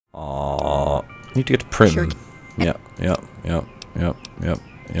Need to get to Prim. Sure. Yep.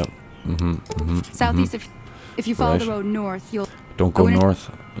 Southeast, if you follow the road north, you'll... Don't go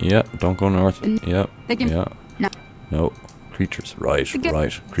north. Yeah, don't go north. Yep. They can... Yeah. No. Creatures. Right.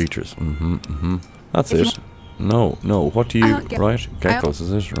 Creatures. That's it. No. What do you... Right. Geckos,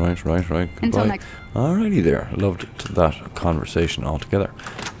 is it? Right. Goodbye. Alrighty there. Loved that conversation altogether.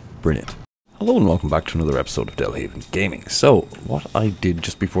 Brilliant. Hello and welcome back to another episode of Delhaven Gaming. So, what I did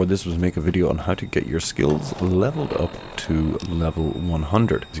just before this was make a video on how to get your skills leveled up to level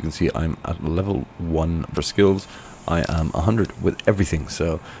 100. As you can see, I'm at level 1 for skills. I am 100 with everything,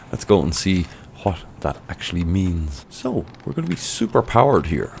 so let's go and see what that actually means. So, we're going to be super powered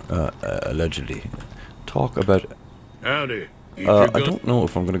here, allegedly. Talk about... Howdy. I don't know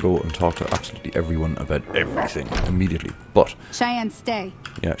if I'm going to go and talk to absolutely everyone about everything immediately, but... Cheyenne, stay.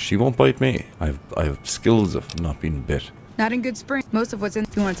 Yeah, she won't bite me. I have skills of not being bit. Not in good spring. Most of what's in...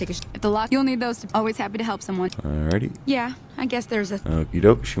 If you want to take a at the lock, you'll need those. Always happy to help someone. Alrighty. Yeah, I guess there's a... Okie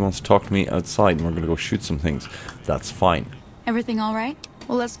doke. She wants to talk to me outside and we're going to go shoot some things. That's fine. Everything all right?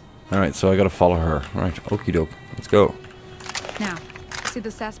 Well, let's... Alright, so I got to follow her. Right, okie doke. Let's go. Now, see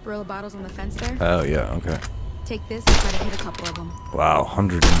the sarsaparilla bottles on the fence there? Oh, yeah, okay. Take this and try to hit a couple of them. Wow,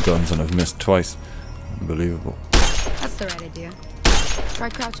 100 guns and I've missed twice. Unbelievable. That's the right idea. Try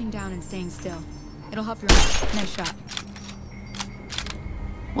crouching down and staying still. It'll help your... Nice shot.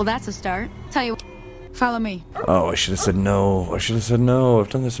 Well, that's a start. Tell you what, follow me. Oh, I should have said no. I've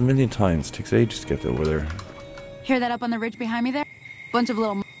done this a million times. It takes ages to get over there. Hear that up on the ridge behind me there? Bunch of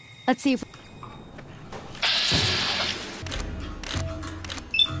little... Let's see if...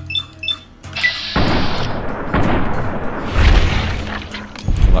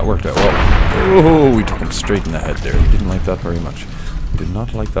 That worked out well. Oh, we took him straight in the head there. He didn't like that very much. Did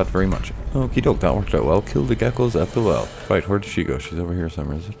not like that very much. Okie doke, that worked out well. Killed the geckos at the well. Right, where did she go? She's over here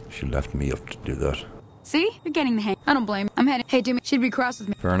somewhere, is it? She left me up to do that. See? You're getting the hang. I don't blame. I'm heading. Hey, Jimmy, she'd be cross with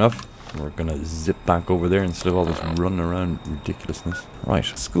me. Fair enough. We're gonna zip back over there instead of all this running around ridiculousness. Right,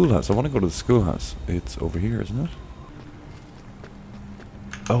 schoolhouse. I want to go to the schoolhouse. It's over here, isn't it?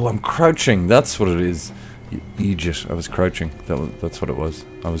 Oh, I'm crouching. That's what it is. You idiot. I was crouching. That's what it was.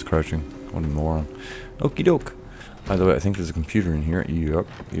 I was crouching. What a moron. Okie doke. By the way, I think there's a computer in here.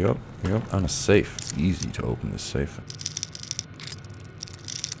 Yep. And a safe. It's easy to open this safe.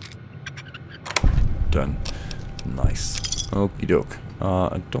 Done. Nice. Okie doke.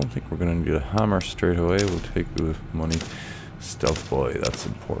 I don't think we're going to need a hammer straight away. We'll take the money. Stealth boy. That's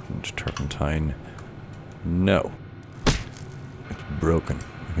important. Turpentine. No. It's broken.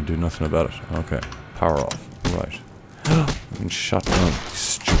 I can do nothing about it. Okay. Power off. Right. I've been shot down.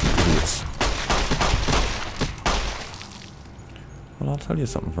 Stupid idiots. Well, I'll tell you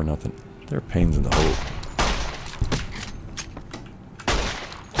something for nothing. They're pains in the hole.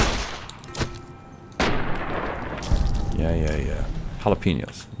 Yeah.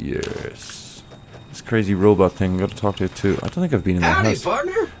 Jalapenos. Yes. This crazy robot thing. Got to talk to it too. I don't think I've been in that house.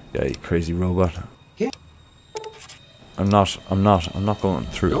 Partner? Yeah, you crazy robot. I'm not going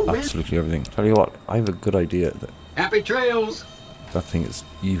through absolutely everything. Tell you what, I have a good idea that Happy trails. that thing is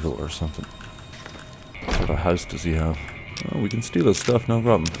evil or something. What sort of house does he have? Oh, we can steal his stuff, no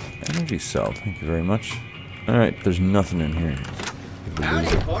problem. Energy cell, thank you very much. Alright, there's nothing in here.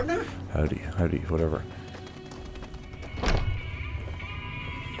 Howdy, partner. Howdy, whatever.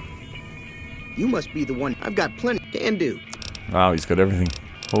 You must be the one. I've got plenty. Can do. Wow, he's got everything.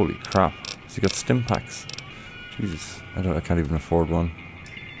 Holy crap. Has he got stim packs? Jesus, I can't even afford one.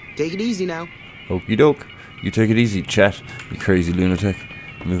 Take it easy now. Okie doke. You take it easy, chat, you crazy lunatic.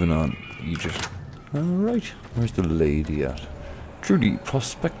 Moving on. Egypt. Alright, where's the lady at? Trudy,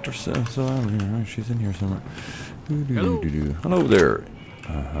 prospector says right, she's in here somewhere. Hello. Hello there.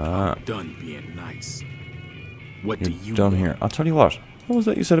 Done being nice. What You're do you done here. I'll tell you what. What was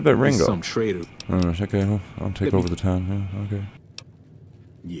that you said about Ringo? Some traitor. Alright, okay, I'll take over the town. Yeah, okay.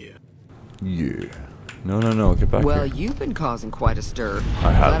 Yeah. No, get back Well, here. you've been causing quite a stir.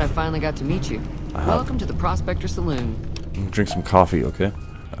 I have. Glad I finally got to meet you. Welcome to the Prospector Saloon. Drink some coffee, okay?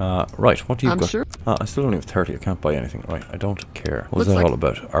 Right, what do you got? Sure. I still only have 30. I can't buy anything. Right, I don't care. What's Looks that like all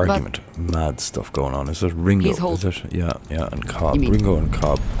about? Argument. Mad stuff going on. Is it Ringo? Is it? Yeah, and Cobb. Ringo and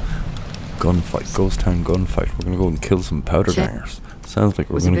Cobb. Gunfight. Ghost Town gunfight. We're going to go and kill some powder gangers. Sounds like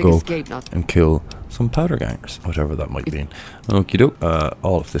we're going to go and kill some powder gangers. Whatever that might mean. Okie doke.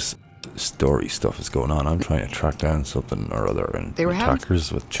 All of this story stuff is going on. I'm trying to track down something or other, and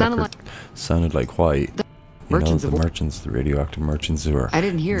attackers with checkers sounded like why the merchants, the radioactive merchants who are I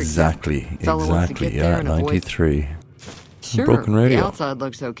didn't hear exactly, yeah, 93. Sure, Broken radio. The outside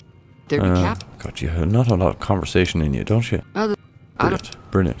looks okay. There be cap. Got you not a lot of conversation in you, don't you? I don't.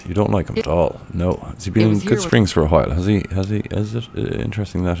 Brilliant. You don't like him at all. No. Has he been in good springs for a while? Has he? Is it?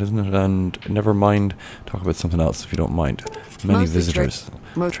 Interesting that, isn't it? And never mind. Talk about something else if you don't mind. Many visitors.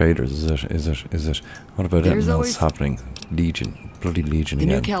 Traders, is it? What about anything else happening? Legion. Bloody Legion again.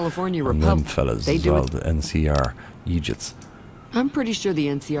 The New California And Republic. them fellas They as do well. it. The NCR. Egypts. I'm pretty sure the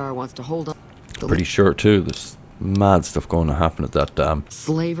NCR wants to hold on. Pretty sure too. There's mad stuff going to happen at that dam.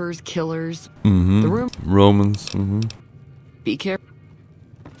 Slavers, killers. Mm-hmm. The room. Romans. Mm-hmm. Be careful.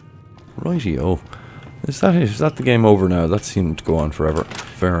 Righty-o. Is that it? Is that the game over now? That seemed to go on forever.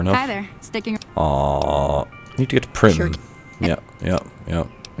 Fair enough. Hi there. Sticking. Need to get to Prim. Sure. Yeah.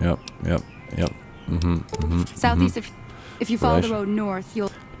 Southeast. If you follow the road north,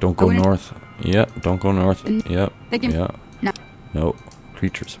 you'll. Don't go north. Yeah. Don't go north. Yeah. They can. Yeah. No.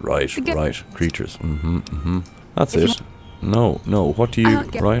 Creatures. Right. Creatures. That's it. No. What do you?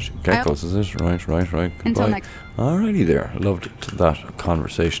 Right. Geckos, is it? Right. Goodbye. Until next. Alrighty there. Loved that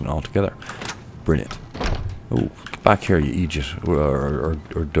conversation altogether. Brilliant. Oh, get back here, you idiot, or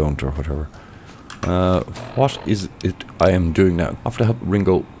don't, or whatever. What is it I am doing now? I have to help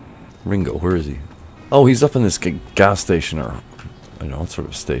Ringo. Ringo, where is he? Oh, he's up in this gas station, or I don't know what sort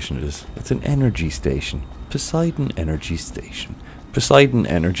of station it is. It's an energy station. Poseidon Energy Station. Poseidon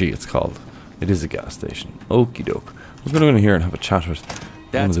Energy, it's called. It is a gas station. Okie doke. I'm gonna go in here and have a chat with.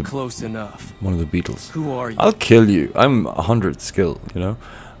 That's close enough. One of the Beatles. Who are you? I'll kill you. I'm 100 skill, you know.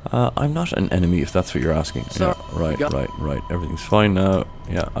 I'm not an enemy if that's what you're asking. So, yeah, right. Everything's fine now.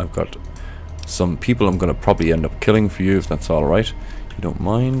 Yeah, I've got some people I'm going to probably end up killing for you if that's alright. You don't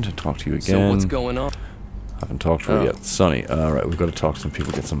mind. Talk to you again. So what's going on? Haven't talked to her yet. Sonny. Alright, we've got to talk to some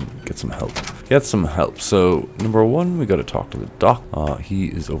people, get some help. Get some help. So, number one, we got to talk to the doc. He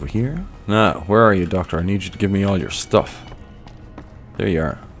is over here. Now, where are you, doctor? I need you to give me all your stuff. There you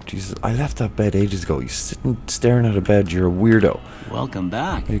are. Jesus, I left that bed ages ago. You're sitting staring at a bed. You're a weirdo. Welcome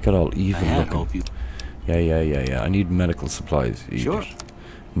back. You got all evil I looking. hope you. Yeah. I need medical supplies. Sure.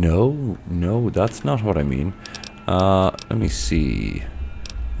 No, that's not what I mean. Let me see.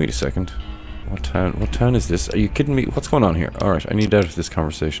 Wait a second. What town is this? Are you kidding me? What's going on here? Alright, I need out of this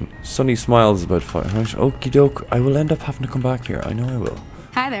conversation. Sunny smiles about 5. Right, okie doke. I will end up having to come back here. I know I will.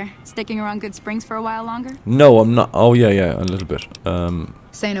 Hi there. Sticking around Good Springs for a while longer? No, I'm not. Oh, yeah, a little bit.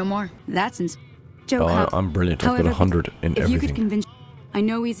 Say no more. That's joke. I'm brilliant. I've got 100 in everything. If you could convince. I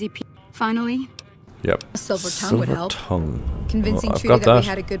know easy. Finally. Yep. A silver tongue would help. Tongue. Convincing I've Trudy got that we that.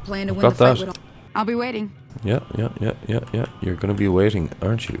 had a good plan to I've win the got fight. that. With I'll be waiting. Yeah. You're going to be waiting,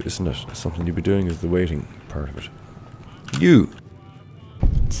 aren't you? Isn't it? Something you'll be doing is the waiting part of it. You.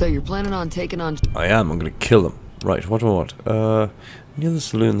 So you're planning on taking on... I am. I'm going to kill them. Right, what do I want? Near the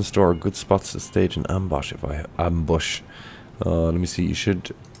saloon store, good spots to stage an ambush if I ambush. Let me see, you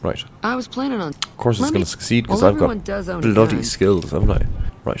should... Right. I was planning on... Of course it's going to succeed because well, I've got everyone does own bloody guns. skills, haven't I?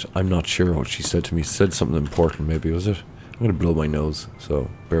 Right, I'm not sure what she said to me. Said something important, maybe, was it? I'm going to blow my nose, so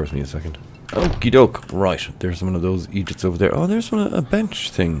bear with me a second. Okie doke. Right, there's one of those Egypts over there. Oh, there's a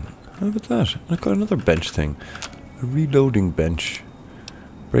bench thing. How about that? I've got another bench thing. A reloading bench.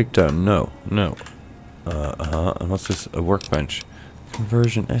 Breakdown, no. And what's this? A workbench.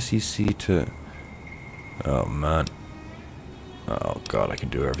 Conversion SEC to... Oh, man. Oh, God, I can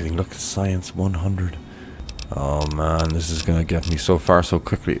do everything. Look, science 100. Oh, man, this is going to get me so far so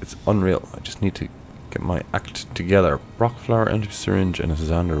quickly. It's unreal. I just need to get my act together. Brock flower, empty syringe, and a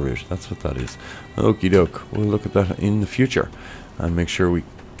Xander root. That's what that is. Okie doke. We'll look at that in the future and make sure we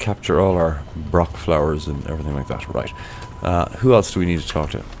capture all our Brock flowers and everything like that. Right. Who else do we need to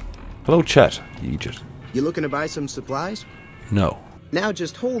talk to? Hello, Chet. Egypt. You looking to buy some supplies? No. Now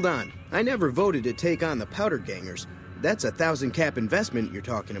just hold on. I never voted to take on the powder gangers. That's 1,000 cap investment you're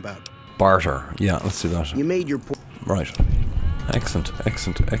talking about. Barter. Yeah, let's do that. You made your Right. Excellent.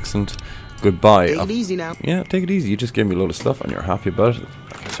 Goodbye. Take it easy now. Yeah, take it easy. You just gave me a load of stuff and you're happy about it.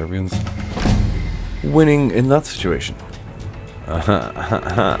 I guess everyone's winning in that situation. Look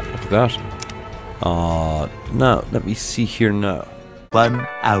at that. Now, let me see here now. 1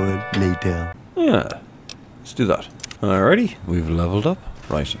 hour later. Yeah, let's do that. Alrighty, we've leveled up.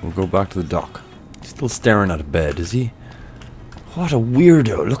 Right, we'll go back to the dock. Still staring at a bed, is he? What a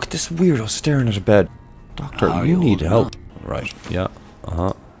weirdo. Look at this weirdo staring at a bed. Doctor, you need help. Right, yeah,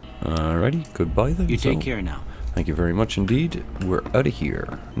 Alrighty, goodbye then. You take care now. Thank you very much indeed. We're out of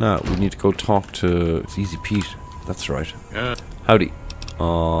here. Now, we need to go talk to... It's Easy Pete. That's right. Yeah. Howdy.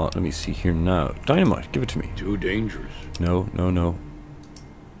 Let me see here now. Dynamite, give it to me. Too dangerous. No.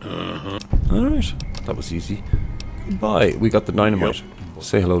 Alright, that was easy. Goodbye. We got the dynamite.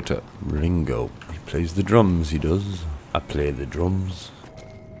 Say hello to Ringo. He plays the drums, he does. I play the drums.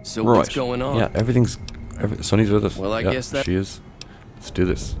 So what's going on? Yeah, everything's... Sonny's with us. Well, I yeah, guess that... she is. Let's do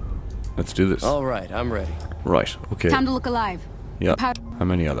this. Let's do this. All right, I'm ready. Right, okay. Time to look alive. Yeah. Pow- How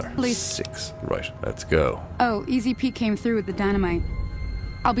many are there? Police. 6. Right, let's go. Oh, Easy Pete came through with the dynamite.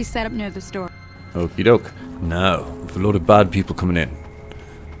 I'll be set up near the store. Okie doke. Now, with a load of bad people coming in.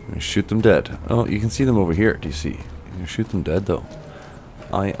 I'm gonna shoot them dead. Oh, you can see them over here, do you see? You can shoot them dead though.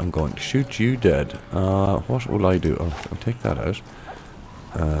 I am going to shoot you dead. What will I do? I'll take that out.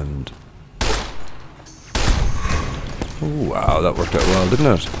 And... oh, wow, that worked out well, didn't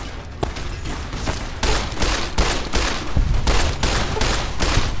it?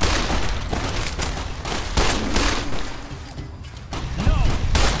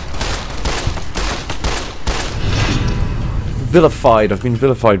 Vilified. I've been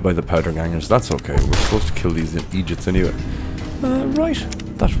vilified by the powder gangers. That's okay. We're supposed to kill these Egypts anyway. Right.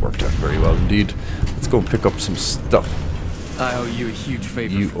 That worked out very well indeed. Let's go and pick up some stuff. I owe you a huge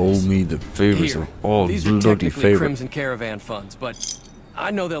favor. You for owe this. me the favors Here, of all these are bloody technically favors. Crimson Caravan funds, but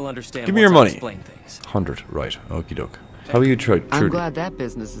I know they'll understand. Give me your once I money. Explain things. 100. Right. Okie doke. How are you, Trudy? I'm glad that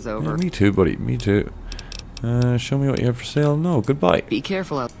business is Yeah, over. me too, buddy. Me too. Show me what you have for sale. No, goodbye. Be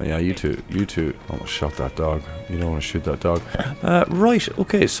careful out. Yeah, you too. You too. Almost shot that dog. You don't want to shoot that dog. Right,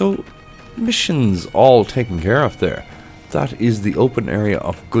 okay, so missions all taken care of there. That is the open area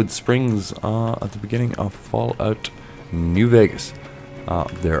of Good Springs at the beginning of Fallout New Vegas.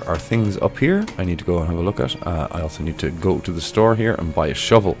 There are things up here I need to go and have a look at. I also need to go to the store here and buy a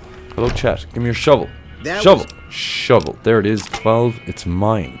shovel. Hello, chat. Give me your shovel. Shovel. Shovel. There it is. 12. It's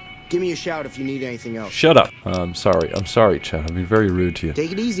mine. Give me a shout if you need anything else. Shut up. I'm sorry, chat. I've been very rude to you.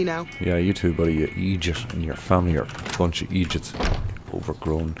 Take it easy now. Yeah, you too, buddy. You Egypt and your family are a bunch of Egypts.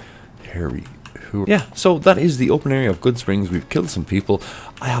 Overgrown, hairy. Yeah, so that is the open area of Good Springs. We've killed some people.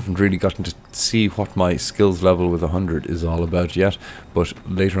 I haven't really gotten to see what my skills level with 100 is all about yet, but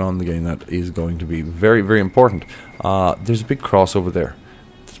later on in the game that is going to be very, very important. There's a big cross over there.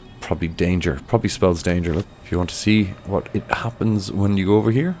 It's probably danger. Probably spells danger. Look, if you want to see what it happens when you go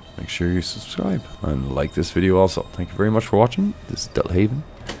over here, make sure you subscribe and like this video also. Thank you very much for watching. This is Delhaven.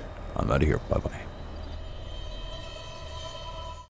 I'm out of here. Bye-bye.